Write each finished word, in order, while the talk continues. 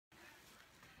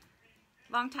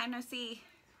Long time no see.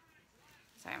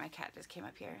 Sorry, my cat just came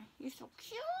up here. You're so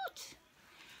cute.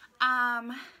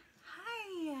 Hi.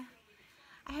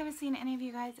 I haven't seen any of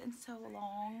you guys in so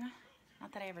long.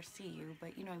 Not that I ever see you,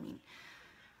 but you know what I mean.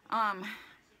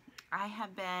 I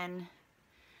have been,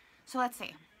 so let's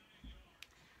see.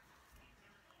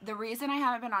 The reason I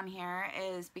haven't been on here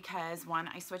is because, one,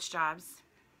 I switched jobs.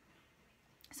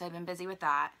 So I've been busy with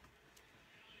that.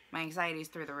 My anxiety's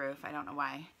through the roof. I don't know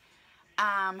why.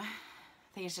 I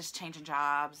think it's just changing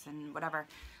jobs and whatever,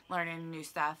 learning new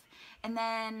stuff. And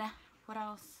then, what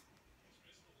else?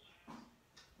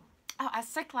 Oh, I was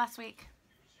sick last week.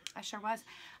 I sure was.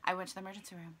 I went to the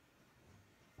emergency room.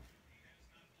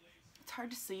 It's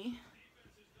hard to see.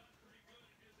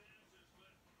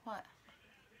 What?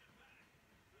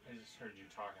 I just heard you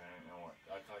talking. I didn't know what.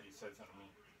 I thought you said something to me.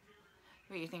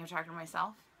 What, you think I'm talking to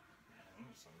myself?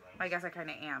 Sometimes. I guess I kind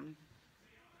of am.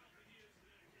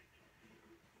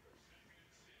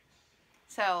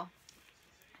 So,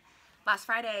 last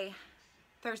Thursday,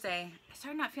 I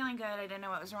started not feeling good. I didn't know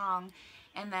what was wrong.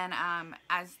 And then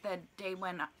as the day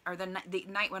went, or the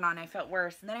night went on, I felt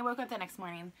worse. And then I woke up the next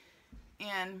morning,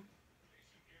 and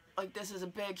like this is a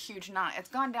big, huge knot. It's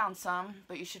gone down some,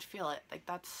 but you should feel it. Like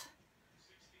that's,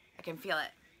 I can feel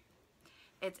it.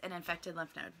 It's an infected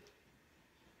lymph node.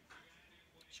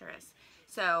 Sure is.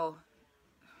 So,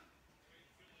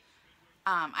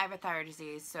 I have a thyroid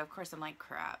disease, so of course I'm like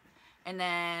crap. And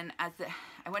then I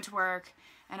went to work,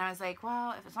 and I was like,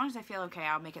 well, as long as I feel okay,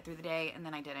 I'll make it through the day. And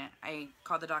then I didn't. I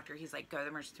called the doctor. He's like, go to the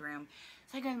emergency room.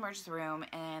 So I go to the emergency room,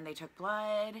 and they took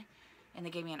blood, and they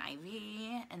gave me an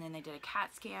IV, and then they did a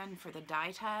CAT scan for the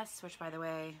dye test, which, by the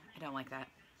way, I don't like that.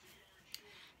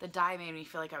 The dye made me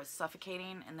feel like I was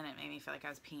suffocating, and then it made me feel like I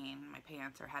was peeing my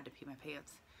pants, or had to pee my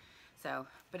pants. So,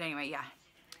 but anyway, yeah.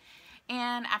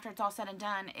 And after it's all said and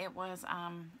done, it was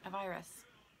a virus.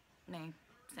 And they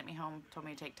sent me home, told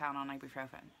me to take Tylenol and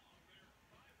ibuprofen.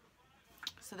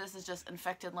 So this is just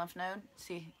infected lymph node.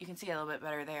 See, you can see a little bit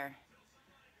better there.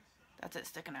 That's it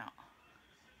sticking out.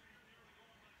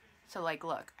 So like,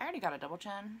 look, I already got a double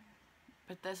chin,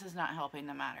 but this is not helping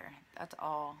the matter. That's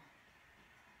all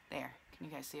there. Can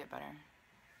you guys see it better?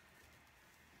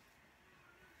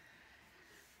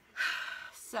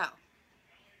 So,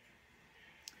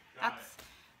 that's,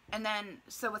 and then,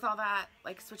 so with all that,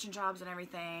 like switching jobs and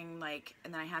everything, like,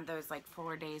 and then I had those like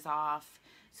 4 days off.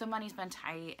 So money's been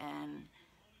tight, and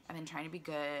I've been trying to be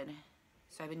good.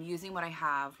 So I've been using what I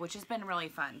have, which has been really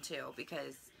fun too,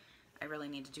 because I really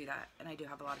need to do that. And I do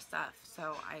have a lot of stuff.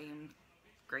 So I'm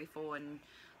grateful and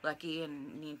lucky,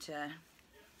 and need to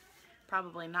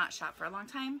probably not shop for a long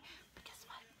time. But guess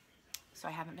what? So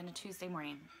I haven't been to Tuesday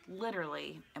morning,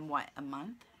 literally in what, a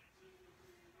month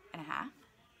and a half?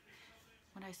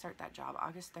 When did I start that job?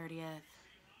 August 30th.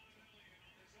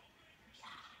 Yeah.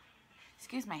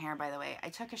 Excuse my hair, by the way. I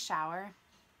took a shower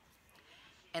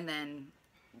and then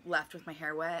left with my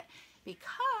hair wet because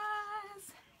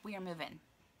we are moving.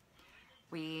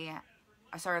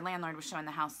 So our landlord was showing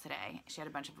the house today. She had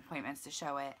a bunch of appointments to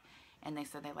show it, and they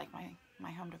said they like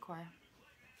my home decor.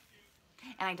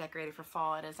 And I decorated for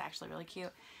fall. It is actually really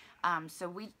cute. So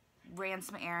we ran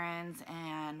some errands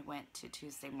and went to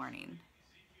Tuesday morning.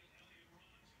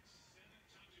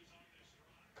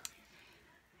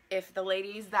 If the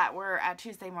ladies that were at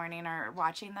Tuesday morning are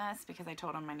watching this, because I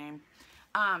told them my name,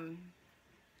 I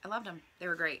loved them. They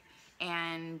were great.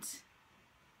 And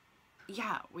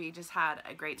yeah, we just had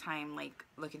a great time, like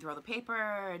looking through all the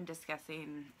paper and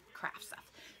discussing craft stuff.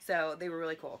 So they were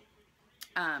really cool.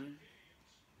 Yeah.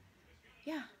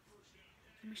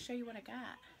 Let me show you what I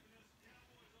got.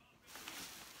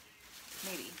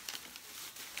 Maybe.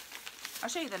 I'll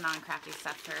show you the non-crafty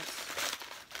stuff first,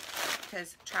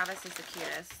 because Travis is the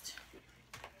cutest.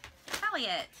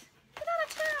 Elliot, get out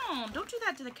of town. Don't do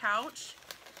that to the couch.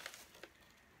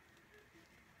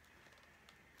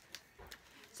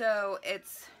 So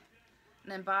it's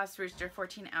an embossed rooster,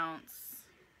 14 ounce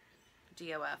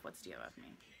DOF. What's DOF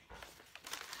mean?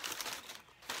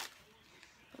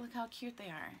 But look how cute they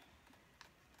are.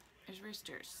 There's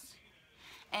roosters.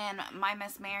 And my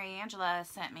Miss Mary Angela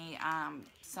sent me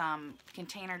some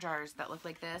container jars that look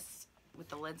like this with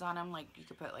the lids on them. Like you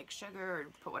could put like sugar or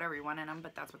put whatever you want in them,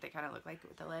 but that's what they kind of look like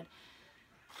with the lid.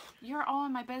 You're all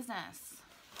in my business.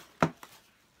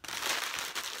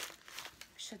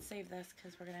 Should save this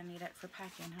because we're gonna need it for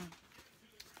packing, huh?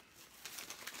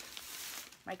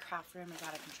 My craft room is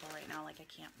out of control right now. Like I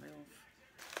can't move.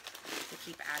 They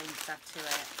keep adding stuff to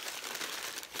it.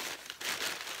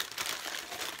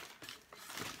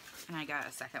 And I got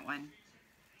a second one.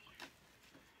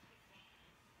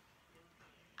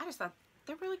 I just thought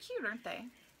they're really cute, aren't they?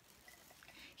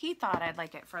 He thought I'd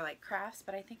like it for like crafts,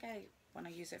 but I think I want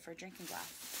to use it for a drinking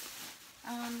glass.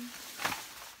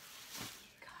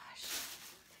 Gosh.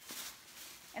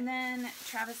 And then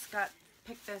Travis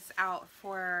picked this out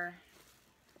for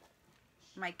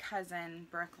my cousin,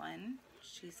 Brooklyn.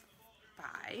 She's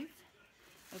 5.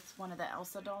 It's one of the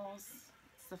Elsa dolls.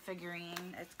 It's the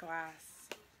figurine. It's glass.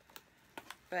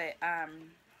 But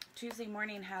Tuesday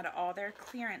morning had all their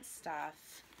clearance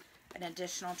stuff, an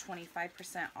additional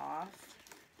 25% off.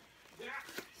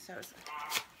 So,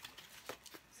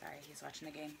 sorry, he's watching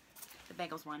the game. The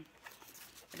Bengals won.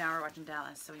 But now we're watching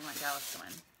Dallas, so we want Dallas to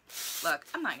win. Look,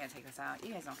 I'm not going to take this out.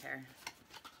 You guys don't care.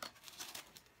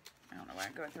 I don't know why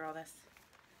I'm going through all this.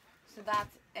 So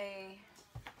that's a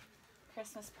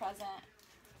Christmas present.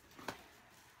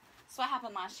 So what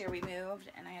happened last year, we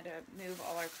moved, and I had to move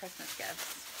all our Christmas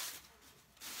gifts.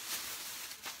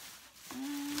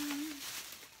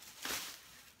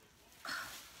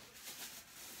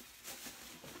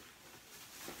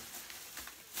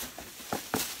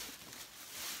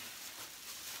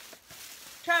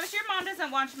 Travis, your mom doesn't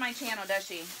watch my channel, does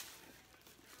she?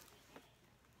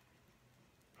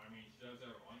 I mean, she does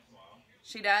every once in a while.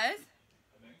 She does?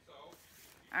 I think so.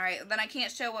 Alright, then I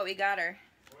can't show what we got her.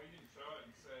 Well, you can show it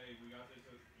and say, we got this.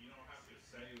 You don't have to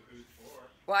say who's for.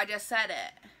 Well, I just said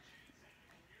it.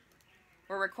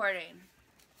 We're recording.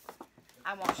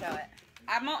 I won't show it.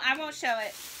 I won't show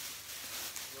it.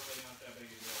 It's really not that big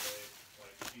a deal, babe.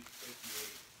 Like, she's 58.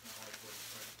 It's not like we're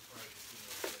trying to see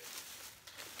no shit.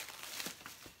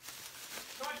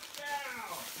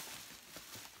 Touchdown!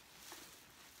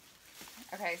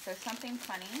 Okay, so something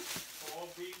funny. Paul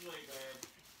Beasley, babe.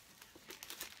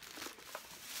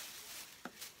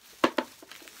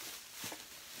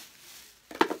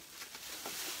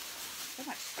 So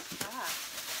much stuff.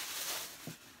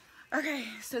 Okay,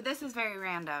 so this is very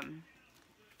random.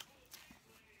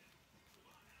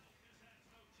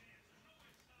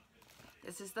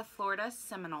 This is the Florida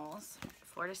Seminoles,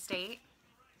 Florida State.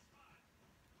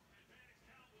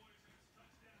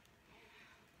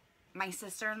 My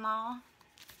sister-in-law,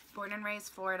 born and raised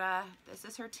Florida. This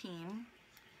is her team.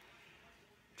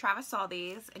 Travis saw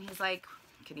these and he's like,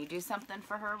 can you do something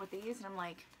for her with these? And I'm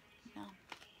like, no.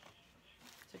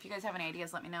 So if you guys have any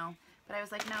ideas, let me know. But I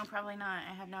was like, no, probably not.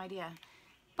 I have no idea.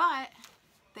 But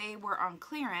they were on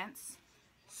clearance.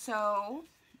 So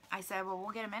I said, well,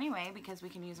 we'll get them anyway because we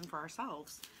can use them for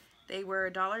ourselves. They were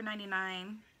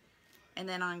 $1.99. And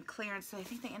then on clearance, I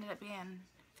think they ended up being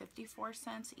 54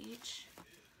 cents each.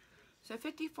 So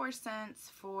 54 cents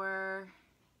for...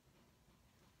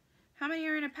 How many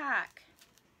are in a pack?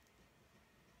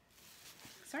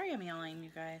 Sorry I'm yelling,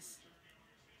 you guys.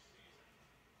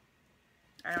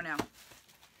 I don't know.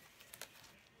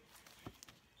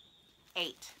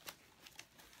 8.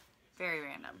 Very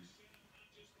random.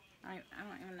 I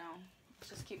don't even know. Let's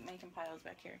just keep making piles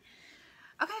back here.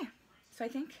 Okay, so I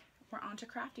think we're on to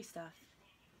crafty stuff.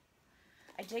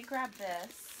 I did grab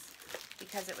this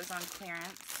because it was on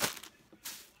clearance.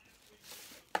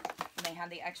 And they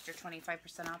had the extra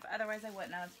 25% off. Otherwise, I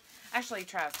wouldn't have. Actually,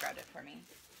 Travis grabbed it for me.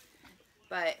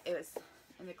 But it was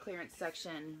in the clearance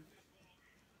section.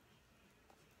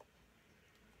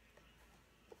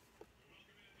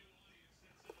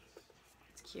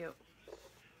 Cute.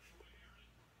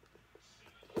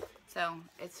 So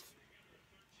it's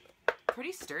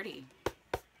pretty sturdy,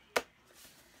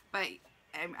 but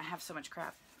I have so much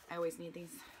crap. I always need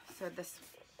these, so it's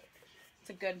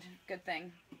a good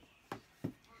thing.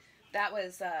 That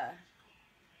was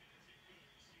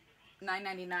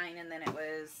 $9.99, and then it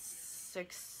was I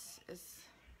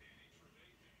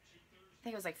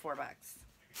think it was like $4.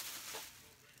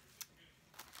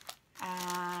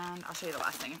 And I'll show you the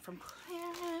last thing from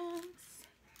clearance.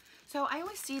 So I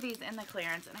always see these in the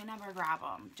clearance and I never grab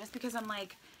them just because I'm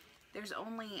like, there's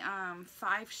only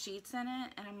 5 sheets in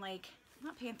it, and I'm like, I'm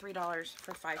not paying $3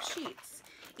 for 5 sheets,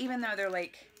 even though they're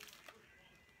like,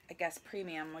 I guess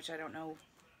premium, which I don't know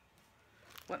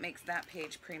what makes that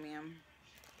page premium.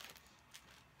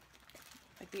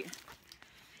 Like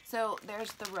so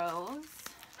there's the rose.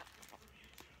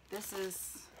 This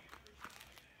is,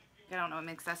 I don't know what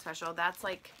makes that special. That's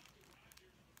like,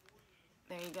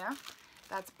 there you go.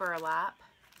 That's burlap.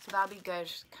 So that'll be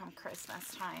good come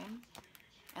Christmas time.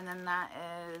 And then that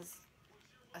is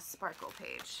a sparkle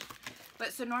page.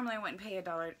 But so normally I wouldn't pay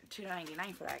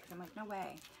 $2.99 for that because I'm like, no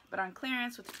way. But on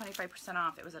clearance with the 25%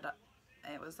 off, it was a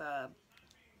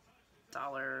 $1.50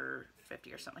 or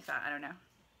something like that. I don't know.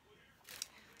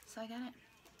 So I got it.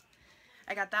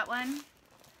 I got that one.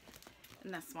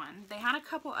 And this one. They had a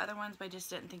couple other ones, but I just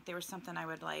didn't think they were something I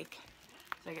would like.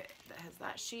 So I got, that has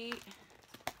that sheet.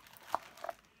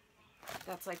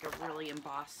 That's like a really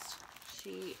embossed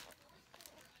sheet.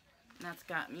 And that's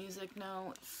got music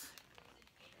notes.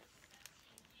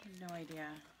 I have no idea.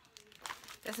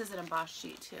 This is an embossed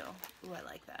sheet too. Ooh, I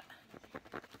like that.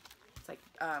 It's like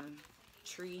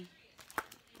tree,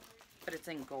 but it's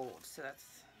in gold. So that's,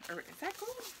 or is that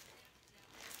gold?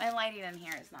 My lighting in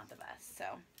here is not the best, so.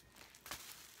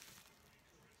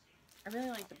 I really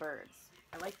like the birds.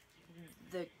 I like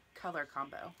the color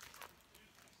combo.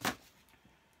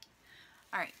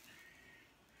 Alright.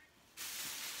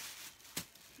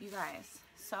 You guys,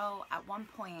 so at one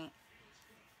point,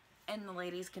 and the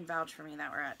ladies can vouch for me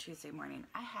that we're at Tuesday morning,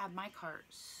 I had my cart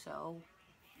so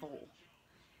full.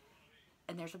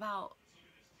 And there's about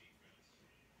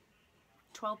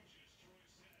 12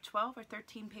 or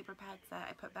 13 paper pads that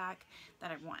I put back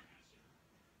that I want.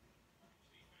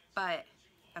 But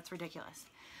that's ridiculous.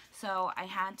 So I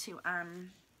had to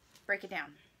break it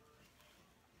down.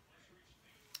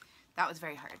 That was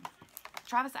very hard.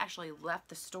 Travis actually left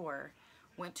the store,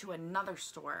 went to another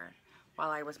store while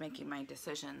I was making my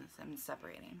decisions and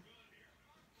separating.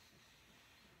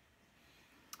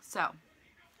 So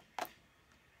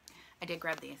I did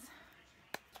grab these.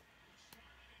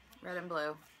 Red and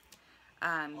blue.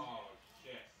 Oh,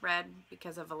 shit. Red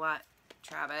because of a lot,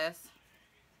 Travis.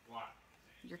 What?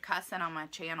 You're cussing on my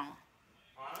channel.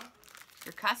 Huh?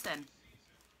 You're cussing.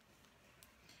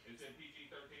 Is it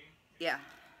PG-13? Yeah.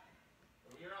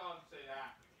 Well, you're not allowed to say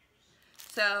that.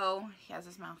 So, he has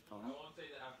his mouth full. I won't say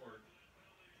the F word.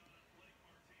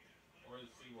 Or the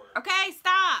C word. Okay,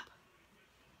 stop!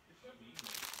 You're so mean.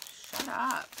 Shut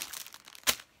up.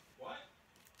 What?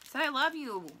 Said I love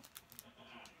you.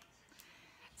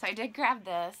 So I did grab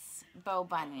this Bo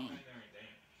Bunny.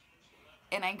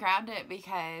 And I grabbed it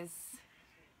because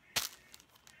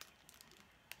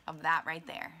of that right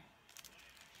there.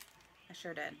 I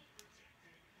sure did.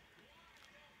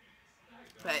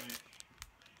 But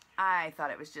I thought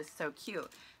it was just so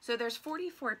cute. So there's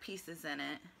 44 pieces in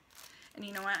it. And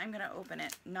you know what? I'm going to open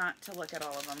it, not to look at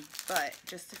all of them, but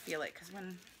just to feel it. Because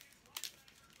when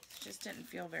it just didn't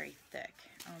feel very thick.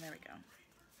 Oh, there we go.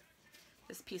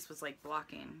 This piece was like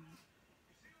blocking.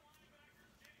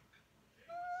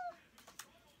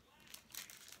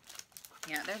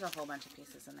 Yeah, there's a whole bunch of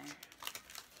pieces in there.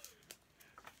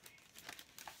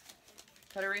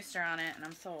 Put a rooster on it and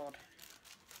I'm sold.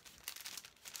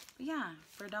 But yeah,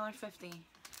 for $1.50.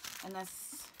 And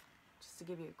this, just to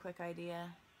give you a quick idea,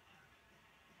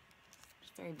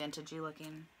 it's very vintagey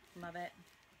looking. Love it.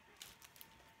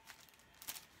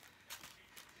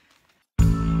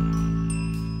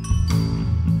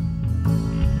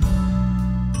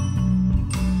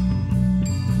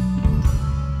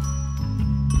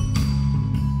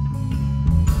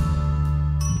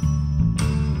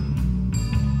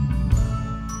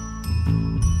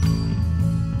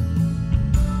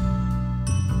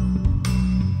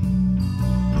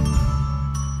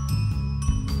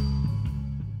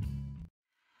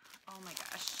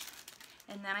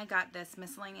 I got this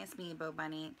Miscellaneous Me Bo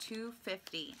Bunny,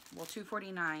 $2.50, well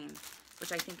 $2.49,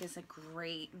 which I think is a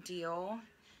great deal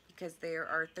because there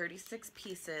are 36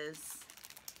 pieces.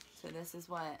 So this is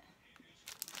what,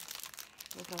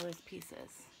 look at all those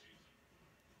pieces.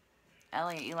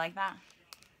 Elliot, you like that?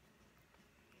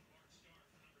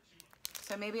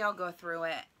 So maybe I'll go through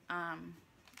it. I'll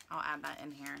add that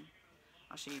in here.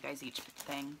 I'll show you guys each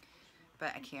thing,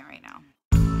 but I can't right now.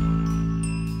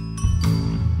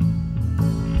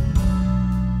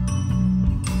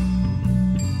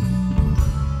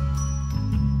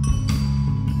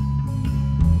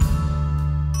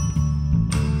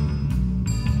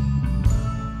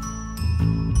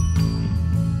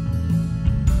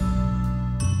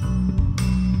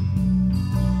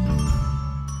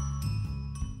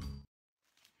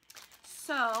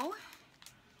 So,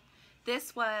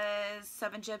 this was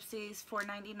 7 Gypsies,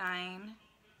 $4.99.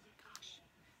 Gosh,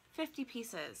 50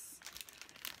 pieces.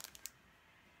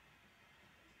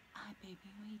 Hi, baby,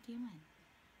 what are you doing?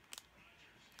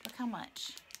 Look how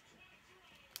much.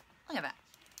 Look at that.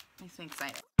 Makes me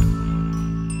excited.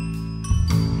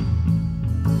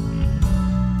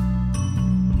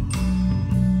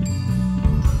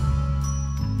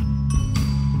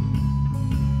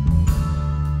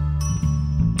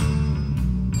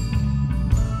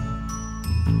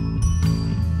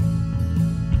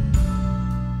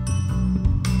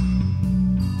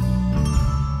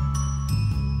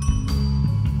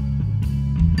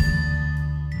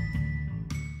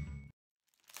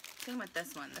 Same with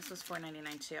this one. This was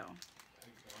 $4.99 too.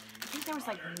 I think there was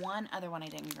like one other one I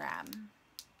didn't grab.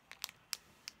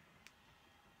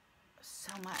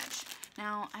 So much.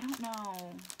 Now, I don't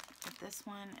know if this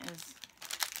one is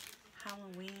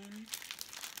Halloween.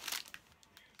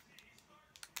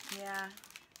 Yeah.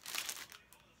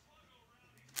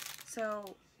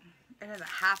 So it doesn't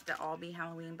have to all be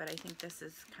Halloween, but I think this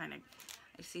is kind of,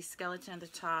 I see skeleton at the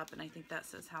top, and I think that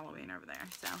says Halloween over there.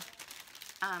 So,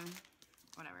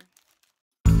 whatever.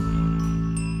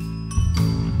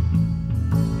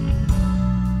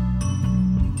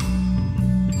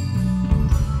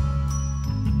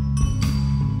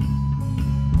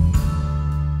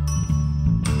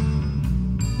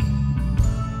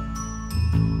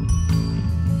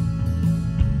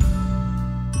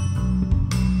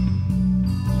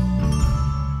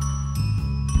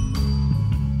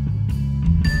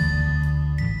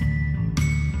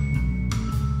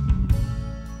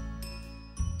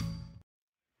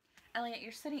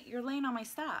 Elliot, you're laying on my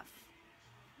stuff,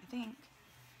 I think.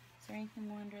 Is there anything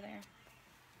more under there?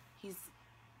 He's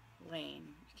laying.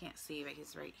 You can't see, but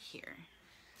he's right here.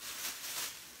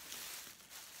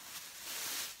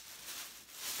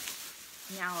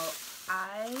 Now,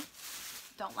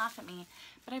 don't laugh at me,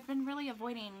 but I've been really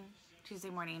avoiding Tuesday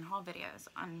morning haul videos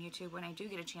on YouTube when I do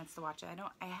get a chance to watch it.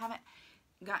 I haven't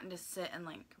gotten to sit and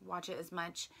like watch it as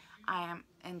much.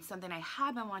 And something I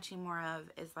have been watching more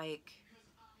of is like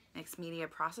mixed media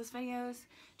process videos,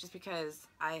 just because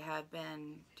I have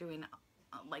been doing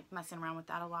like messing around with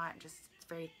that a lot. Just it's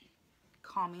very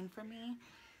calming for me.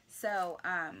 So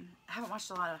I haven't watched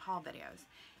a lot of haul videos,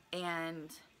 and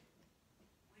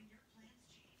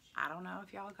I don't know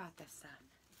if y'all got this stuff.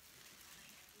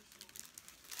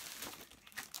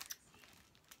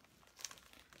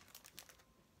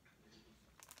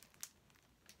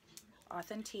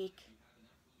 Authentique.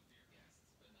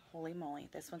 Holy moly.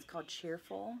 This one's called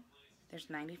Cheerful. There's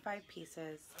 95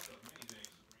 pieces. That's amazing.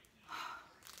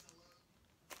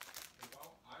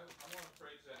 Well, I want a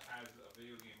fridge that has a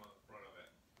video game on the front of it.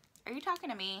 Are you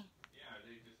talking to me? Yeah,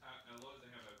 they just have, at Lowe's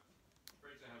they have a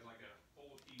fridge that has like a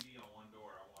full TV on one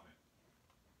door. I want it.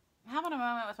 I'm having a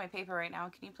moment with my paper right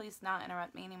now. Can you please not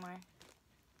interrupt me anymore?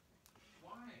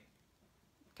 Why?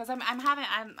 Because I'm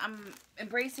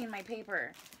embracing my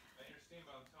paper. I understand,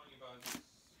 but I'm telling you about this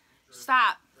future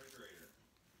Stop. refrigerator.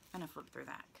 I'm gonna flip through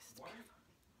that. Why?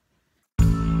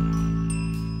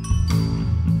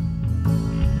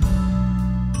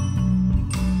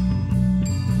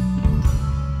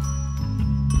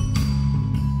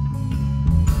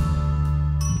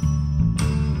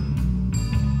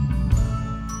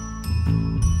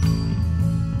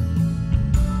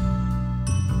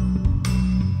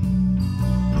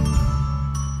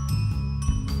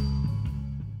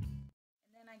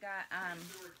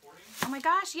 Still recording? Oh my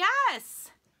gosh, yes!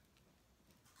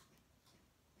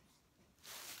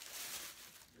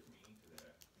 You're mean to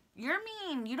that. You're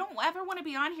mean. You don't ever want to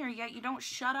be on here, yet you don't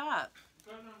shut up.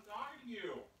 Because I'm talking to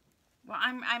you. Well,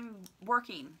 I'm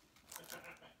working.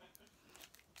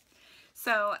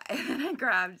 So, and then I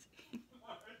grabbed...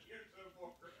 You're so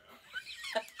bored.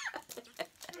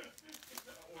 Is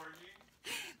that working?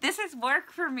 This is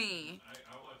work for me.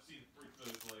 I want to see the fruits of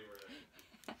this labor.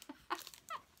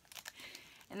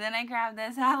 And then I grabbed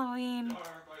this Halloween. Tell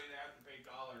everybody they have to pay $1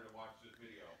 to watch this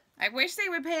video. I wish they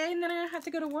would pay, and then I don't have to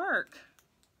go to work.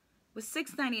 It was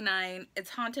 $6.99. It's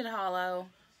Haunted Hollow.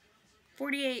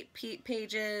 48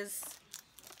 pages.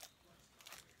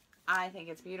 I think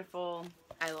it's beautiful.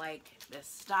 I like this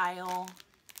style.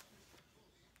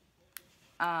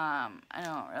 I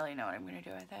don't really know what I'm going to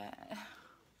do with it.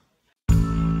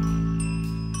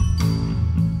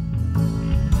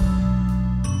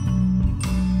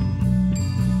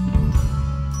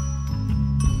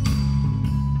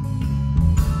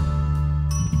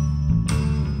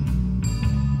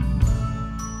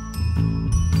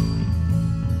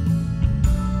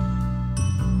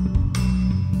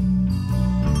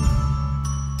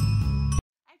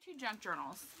 Junk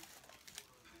journals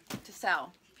to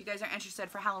sell. If you guys are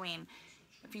interested for Halloween,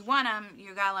 if you want them,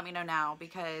 you gotta let me know now,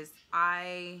 because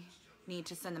I need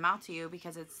to send them out to you,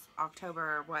 because it's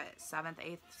October, what, 7th,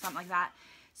 8th, something like that.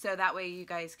 So that way you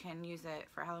guys can use it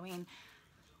for Halloween,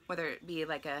 whether it be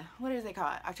like a, what do they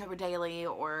call it, October daily,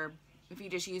 or if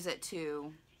you just use it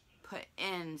to put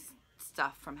in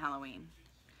stuff from Halloween.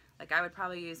 Like I would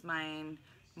probably use mine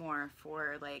more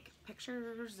for like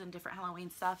pictures and different Halloween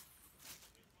stuff.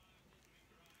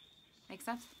 Make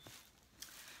sense?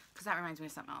 Because that reminds me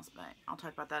of something else, but I'll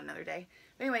talk about that another day.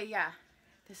 But anyway, yeah,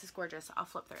 this is gorgeous. I'll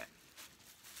flip through it.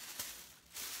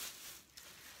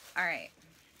 All right.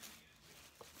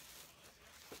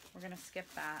 We're going to skip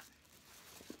that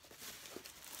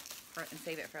and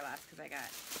save it for last, because I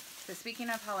got... So speaking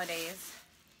of holidays,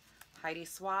 Heidi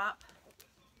Swapp.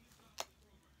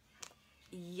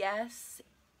 Yes,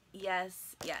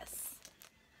 yes, yes.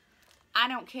 I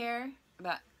don't care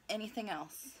about anything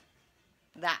else.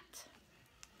 That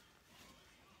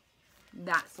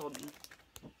That sold me.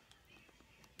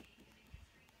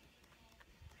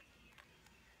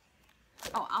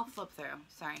 Oh, I'll flip through.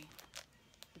 Sorry.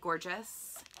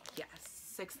 Gorgeous. Yes.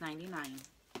 $6.99. I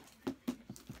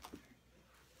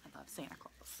love Santa Claus.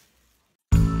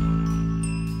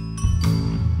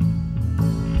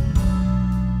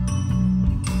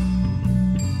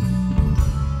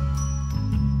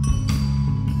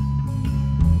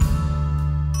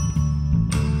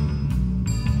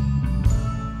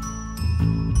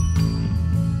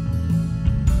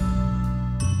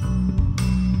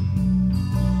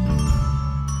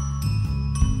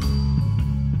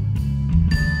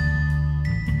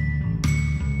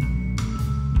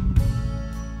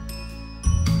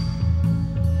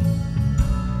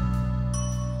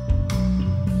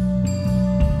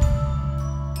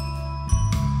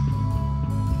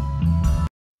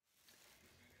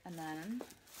 And then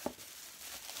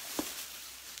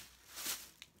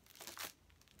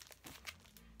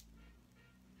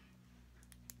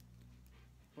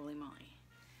holy moly.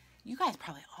 You guys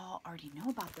probably all already know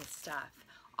about this stuff.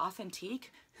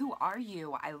 Authentique, who are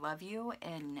you? I love you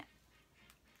and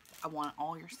I want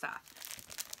all your stuff.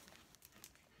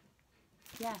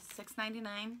 Yes,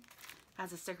 $6.99.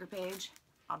 Has a sticker page.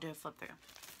 I'll do a flip through.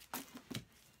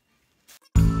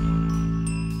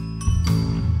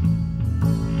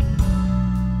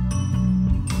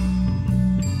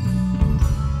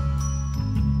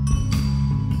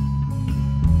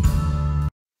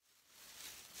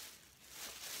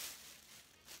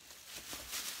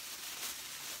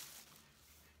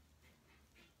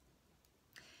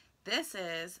 This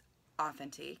is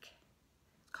Authentique.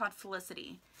 It's called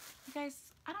Felicity. You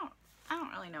guys, I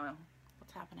don't really know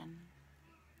what's happening.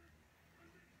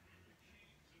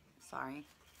 Sorry.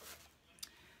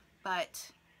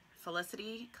 But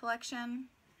Felicity collection,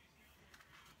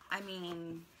 I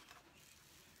mean,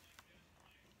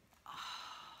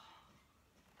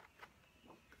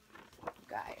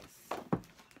 guys,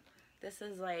 this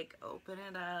is like, open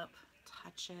it up,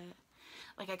 touch it.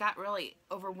 Like, I got really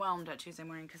overwhelmed at Tuesday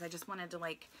morning because I just wanted to,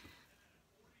 like,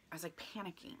 I was like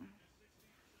panicking.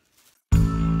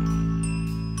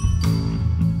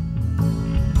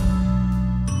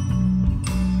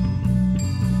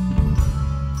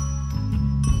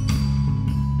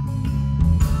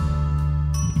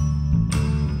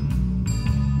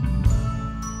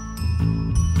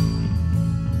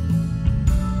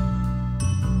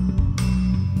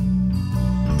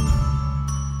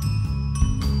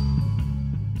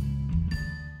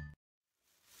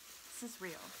 This is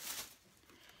real.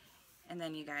 And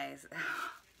then you guys,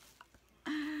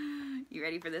 you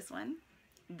ready for this one?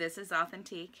 This is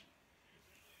Authentique.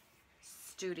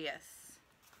 Studious.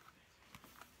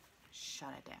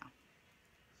 Shut it down.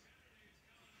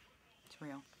 It's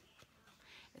real.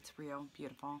 It's real.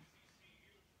 Beautiful.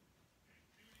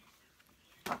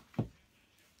 Flip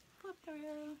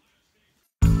through.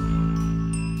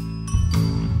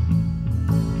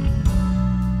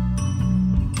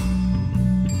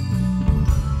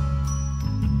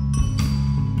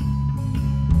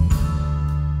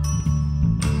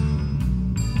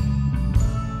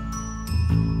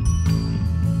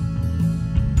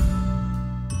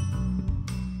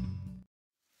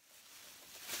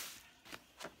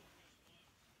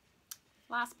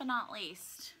 Last but not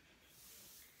least,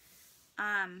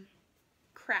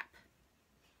 crap.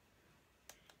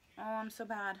 Oh, I'm so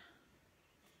bad.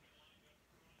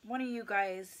 One of you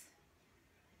guys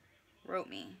wrote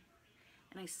me,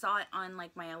 and I saw it on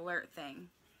like my alert thing.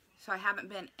 So I haven't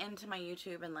been into my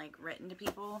YouTube and like written to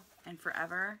people in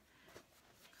forever,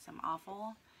 because I'm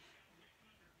awful.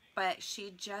 But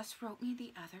she just wrote me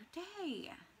the other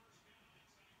day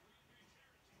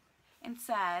and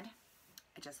said,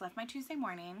 I just left my Tuesday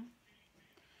morning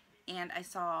and I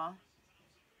saw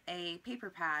a paper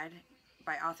pad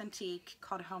by Authentique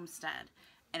called Homestead,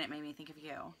 and it made me think of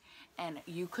you. And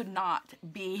you could not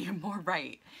be more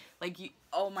right. Like, you,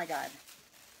 oh my God.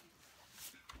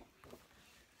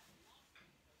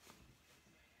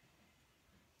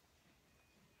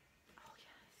 Oh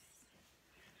yes.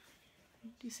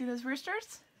 Do you see those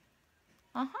roosters?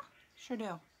 Uh-huh, sure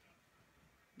do.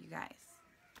 You guys.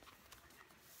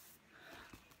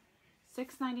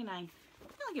 $6.99. I only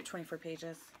get 24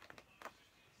 pages.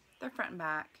 They're front and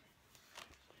back.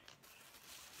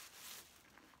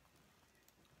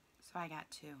 So I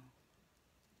got 2.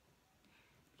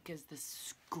 Because this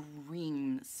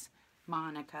screams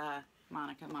Monica.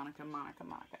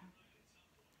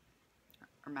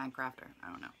 Or Mad Crafter. I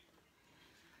don't know.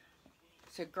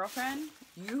 So girlfriend,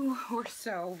 you were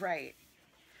so right.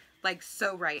 like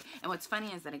so right. And what's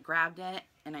funny is that I grabbed it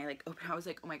and I like opened, I was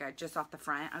like, oh my God, just off the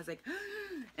front. I was like,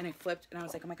 and I flipped and I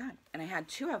was like, oh my God. And I had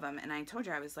 2 of them. And I told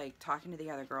you, I was like talking to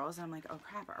the other girls and I'm like, oh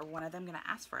crap, are one of them going to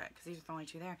ask for it? Because these are the only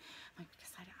 2 there. I'm like,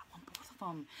 because I want both of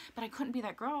them. But I couldn't be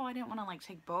that girl. I didn't want to like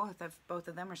take both if both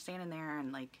of them are standing there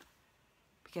and like,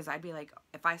 because I'd be like,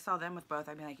 if I saw them with both,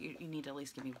 I'd be like, you need to at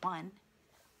least give me one.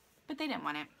 But they didn't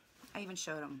want it. I even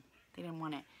showed them. They didn't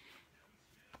want it.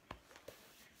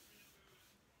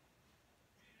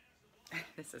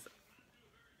 This is...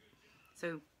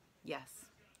 So, yes.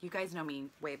 You guys know me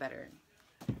way better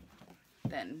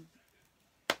than...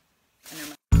 I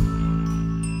know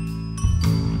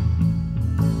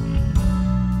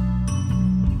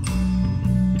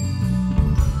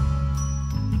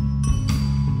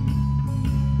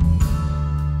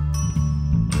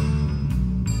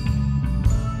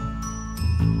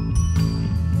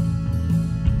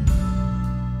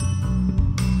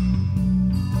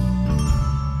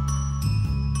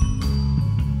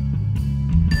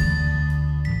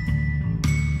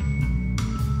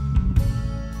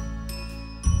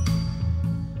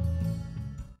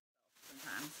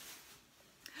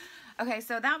Okay,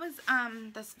 so that was,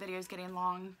 this video is getting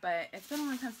long, but it's been a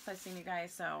long time since I've seen you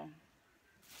guys, so,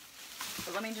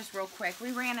 but let me just real quick,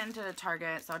 we ran into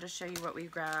Target, so I'll just show you what we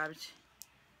grabbed.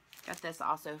 Got this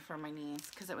also for my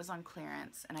niece, because it was on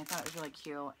clearance, and I thought it was really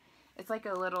cute. It's like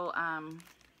a little,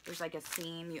 there's like a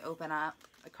seam, you open up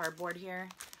a cardboard here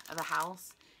of a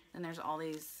house, and there's all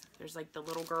these, there's like the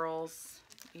little girls,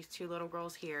 these 2 little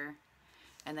girls here,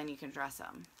 and then you can dress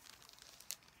them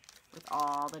with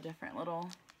all the different little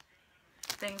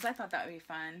things. I thought that would be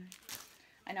fun.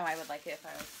 I know I would like it if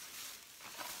I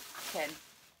was a kid.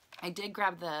 I did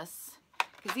grab this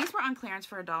because these were on clearance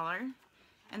for $1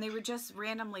 and they were just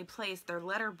randomly placed. They're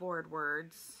letterboard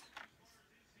words.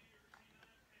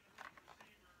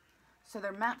 So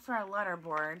they're meant for a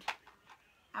letterboard.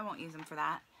 I won't use them for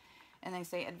that. And they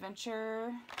say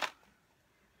adventure,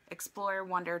 explore,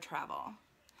 wonder, travel.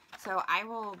 So I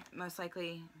will most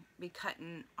likely be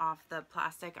cutting off the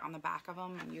plastic on the back of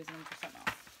them and using them for something else.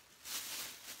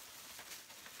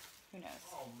 Who knows?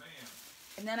 Oh man.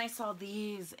 And then I saw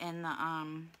these in the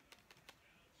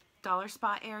Dollar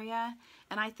Spot area.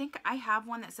 And I think I have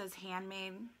one that says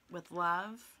handmade with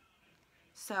love.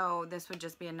 So this would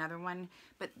just be another one.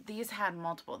 But these had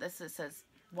multiple.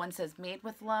 One says made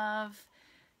with love,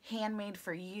 handmade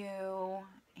for you,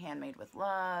 handmade with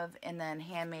love, and then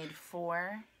handmade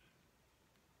for...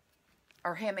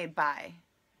 or handmade by.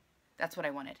 That's what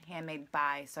I wanted. Handmade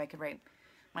by, so I could write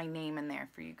my name in there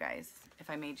for you guys if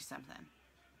I made you something.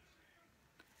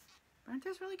 Aren't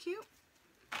those really cute?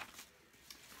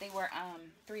 They were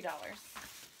 $3.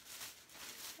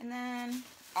 And then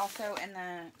also in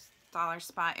the Dollar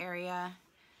Spot area,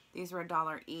 these were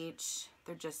 $1 each.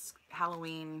 They're just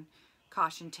Halloween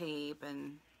caution tape,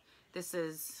 and this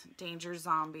is Danger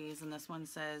Zombies, and this one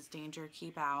says Danger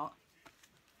Keep Out.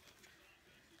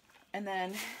 And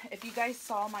then, if you guys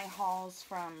saw my hauls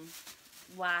from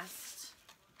last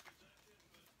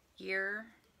year,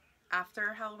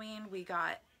 after Halloween, we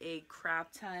got a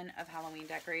crap ton of Halloween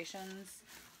decorations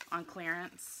on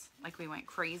clearance. Like, we went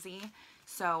crazy.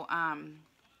 So,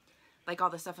 like all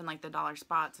the stuff in like the Dollar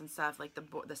Spots and stuff, like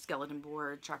the skeleton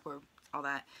board, chalkboard, all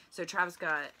that. So Travis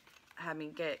had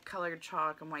me get colored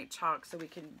chalk and white chalk so we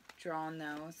could draw on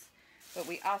those. But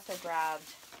we also grabbed...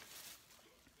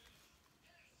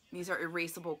 These are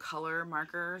erasable color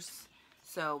markers,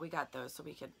 so we got those so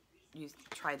we could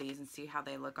try these and see how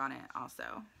they look on it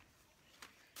also.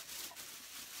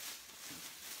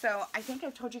 So I think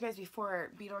I've told you guys before,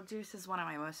 Beetlejuice is one of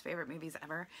my most favorite movies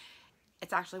ever.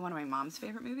 It's actually one of my mom's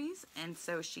favorite movies, and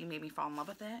so she made me fall in love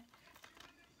with it.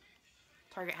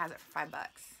 Target has it for $5.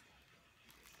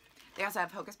 They also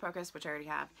have Hocus Pocus, which I already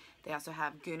have. They also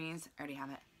have Goonies. I already have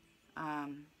it.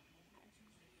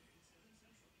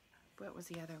 What was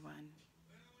the other one?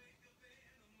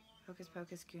 Hocus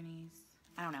Pocus, Goonies.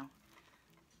 I don't know.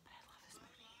 But I love this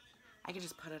movie. I could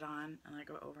just put it on and I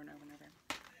go over and over and over.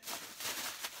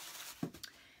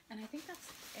 And I think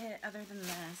that's it other than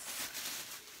this.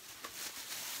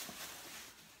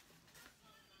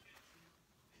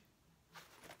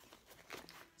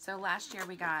 So last year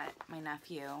we got my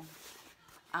nephew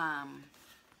a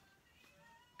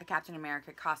Captain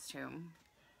America costume.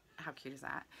 How cute is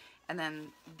that? And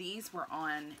then these were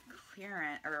on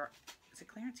clearance, or is it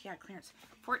clearance? Yeah, clearance.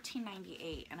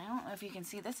 $14.98. And I don't know if you can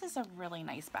see, this is a really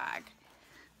nice bag.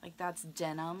 Like, that's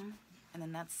denim, and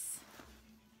then that's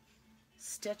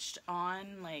stitched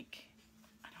on, like,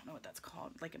 I don't know what that's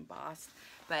called, like embossed.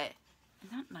 But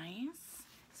isn't that nice?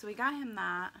 So we got him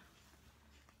that.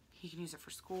 He can use it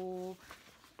for school.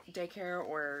 daycare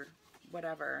or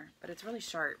whatever, but it's really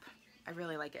sharp. I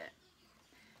really like it.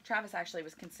 Travis actually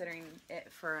was considering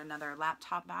it for another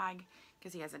laptop bag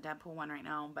because he has a Deadpool one right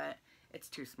now, but it's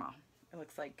too small. It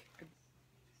looks like a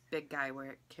big guy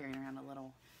carrying around a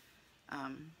little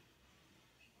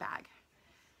bag.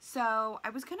 So I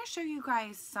was going to show you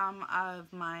guys some of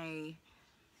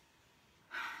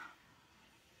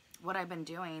what I've been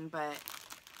doing, but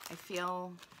I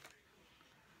feel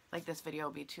like this video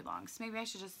will be too long. So maybe I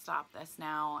should just stop this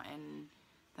now, and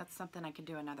that's something I can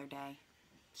do another day.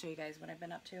 Show you guys what I've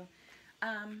been up to.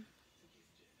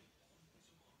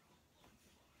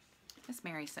 Miss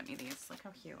Mary sent me these. Look how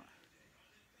cute.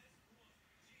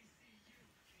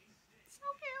 So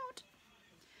cute.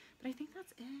 But I think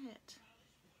that's it.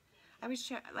 I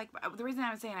was like, the reason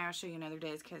I was saying I will show you another day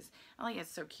is because Elliot is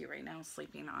so cute right now,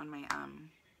 sleeping on my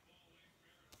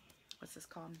what's this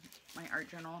called? My art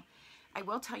journal. I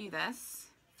will tell you this: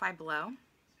 Five Below.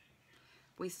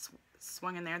 We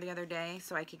swung in there the other day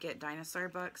so I could get dinosaur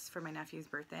books for my nephew's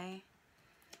birthday,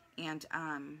 and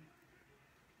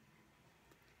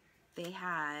they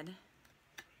had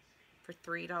for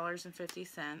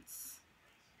 $3.50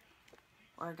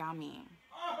 origami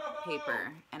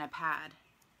paper and a pad.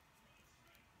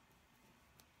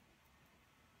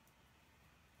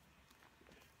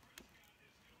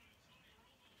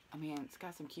 I mean, it's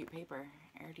got some cute paper.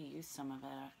 I already used some of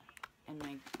it in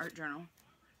my art journal.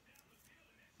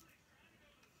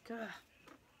 Good.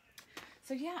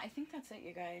 So yeah, I think that's it,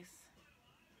 you guys.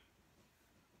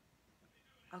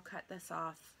 I'll cut this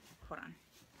off. Hold on.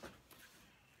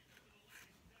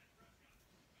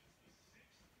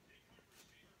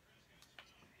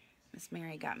 Miss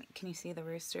Mary got me. Can you see the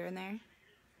rooster in there?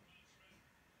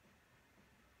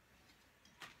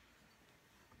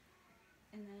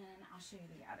 And then I'll show you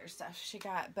the other stuff she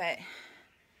got, but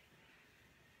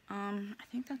I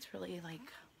think that's really like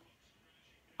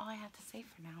all I have to say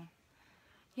for now.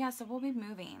 Yeah, so we'll be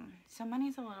moving. So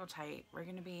money's a little tight. We're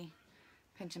gonna be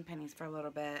pinching pennies for a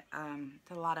little bit.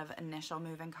 There's a lot of initial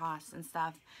moving costs and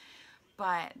stuff,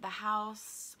 but the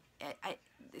house,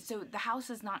 so the house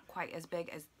is not quite as big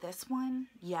as this one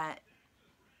yet.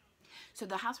 So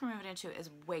the house we're moving into is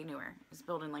way newer. It's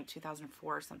built in like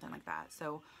 2004 or something like that.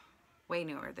 So way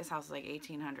newer. This house is like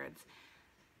 1800s.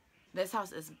 This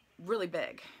house is really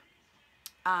big,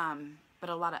 but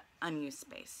a lot of unused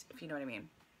space, if you know what I mean.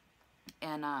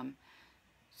 And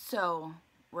so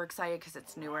we're excited because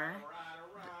it's newer. All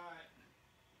right.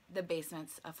 The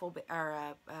basement's a full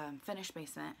finished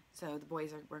basement, so the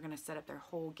boys we're gonna set up their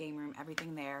whole game room,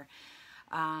 everything there.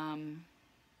 It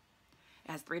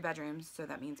has 3 bedrooms, so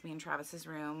that means me and Travis's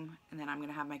room, and then I'm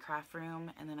gonna have my craft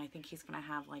room, and then I think he's gonna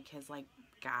have like his like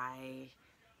guy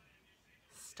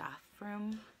stuff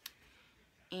room.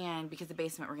 And because the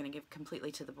basement we're gonna give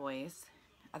completely to the boys,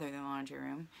 other than the laundry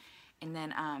room. And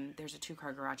then there's a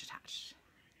 2-car garage attached.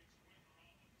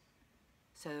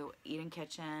 So eat-in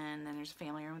kitchen, then there's a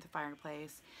family room with a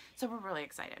fireplace. So we're really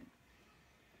excited.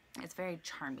 It's very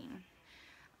charming.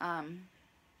 Yeah.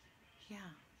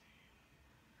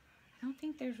 I don't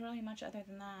think there's really much other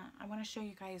than that. I want to show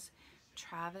you guys,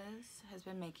 Travis has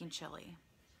been making chili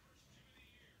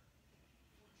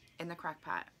in the crock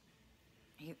pot.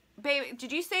 Babe,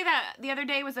 did you say that the other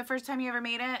day was the first time you ever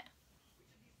made it?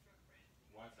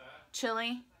 What's that?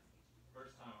 Chili?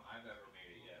 First time I've ever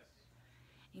made it, yes.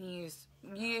 You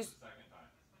used Second time.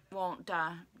 well,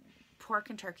 duh, pork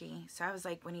and turkey. So I was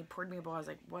like, when he poured me a bowl, I was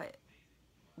like, what?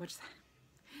 Which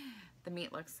the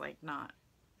meat looks like not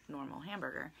normal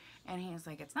hamburger, and he was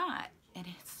like, it's not, and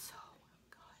it's so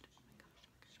good. Oh my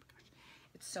gosh.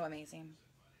 It's so amazing.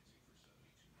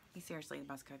 He's seriously the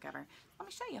best cook ever. Let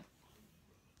me show you.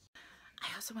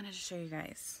 I also wanted to show you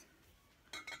guys.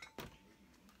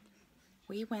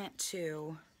 We went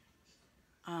to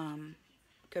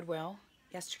Goodwill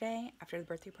yesterday after the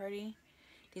birthday party.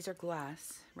 These are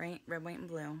glass, right? Red, white, and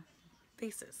blue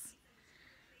vases.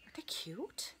 Aren't they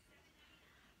cute?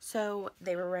 So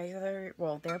they were regular,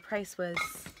 well, their price was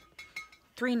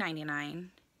 $3.99,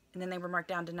 and then they were marked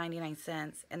down to 99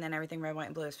 cents, and then everything red, white,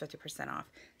 and blue is 50% off.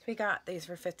 So we got these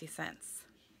for 50 cents.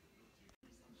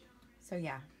 So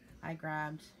yeah, I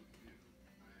grabbed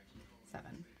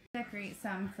 7. Decorate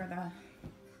some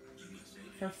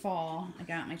for fall. I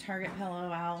got my Target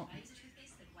pillow out.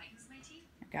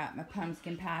 I got my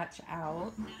pumpkin patch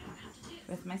out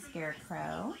with my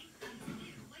scarecrow.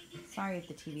 Sorry if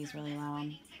the TV's really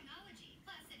loud.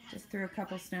 Just threw a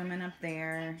couple snowmen up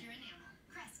there.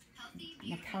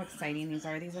 Look how exciting these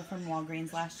are. These are from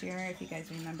Walgreens last year, if you guys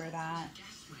remember that.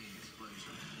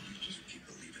 Just keep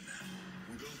believing that.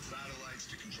 We built satellites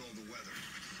to control the weather.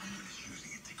 Someone is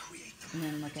using it to create the And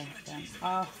then look at them.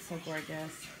 Oh, so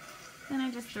gorgeous. Then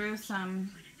I just threw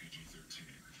some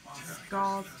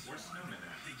skulls. Where's Snowman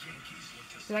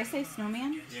at? Did I say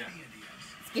snowman? Yeah.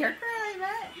 Scarecrow,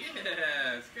 I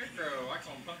Yeah, Scarecrow. I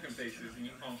call him pumpkin faces and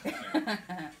you call him Snowman.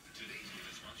 bet.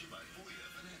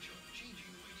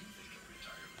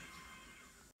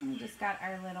 We just got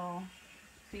our little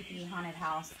creepy haunted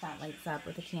house that lights up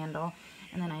with a candle.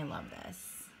 And then I love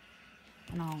this.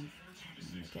 And I'll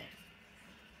make it.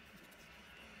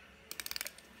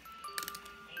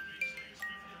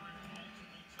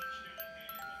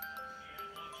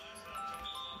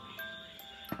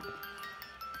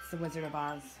 It's the Wizard of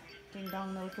Oz. Ding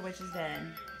dong, the Wicked Witch is dead.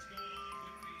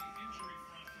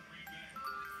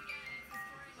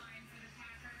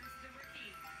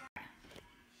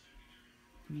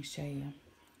 Let me show you.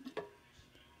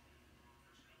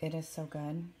 It is so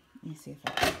good. Let me see if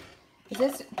I... Is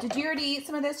this... Did you already eat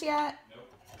some of this yet? Nope.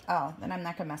 Oh, then I'm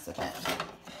not going to mess with it.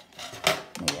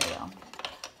 Maybe I will.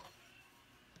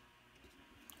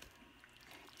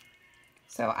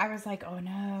 So I was like, oh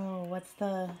no, what's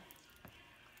the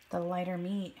lighter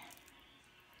meat?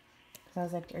 Because I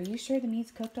was like, are you sure the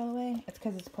meat's cooked all the way? It's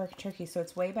because it's pork turkey, so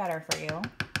it's way better for you.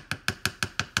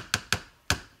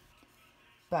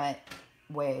 But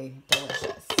way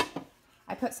delicious.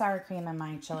 I put sour cream in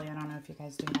my chili. I don't know if you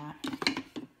guys do that.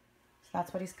 So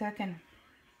that's what he's cooking.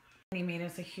 He made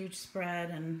us a huge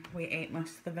spread, and we ate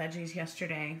most of the veggies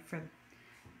yesterday for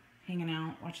hanging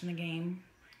out, watching the game.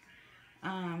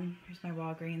 Here's my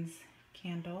Walgreens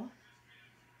candle.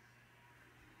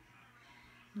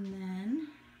 And then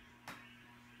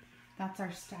that's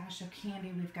our stash of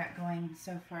candy we've got going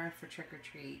so far for trick or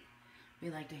treat. We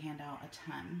like to hand out a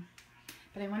ton.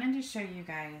 But I wanted to show you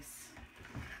guys.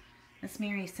 Miss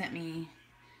Mary sent me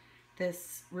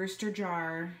this rooster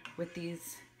jar with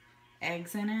these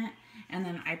eggs in it. And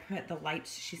then I put the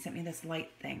lights. She sent me this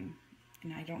light thing.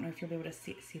 And I don't know if you'll be able to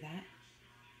see that.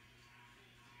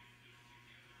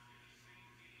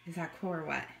 Is that cool or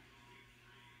what?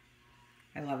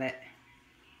 I love it.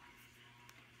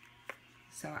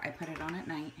 So I put it on at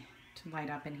night to light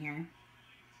up in here.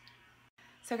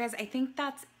 So guys, I think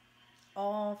that's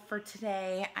all for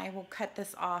today. I will cut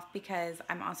this off because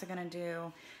I'm also gonna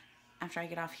do, after I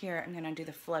get off here, I'm gonna do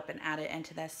the flip and add it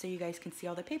into this so you guys can see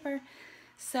all the paper.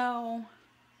 So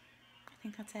I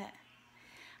think that's it.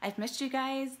 I've missed you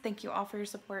guys. Thank you all for your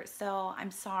support still.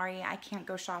 I'm sorry I can't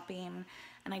go shopping,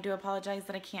 and I do apologize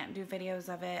that I can't do videos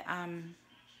of it.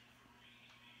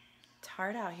 It's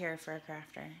hard out here for a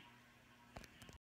crafter.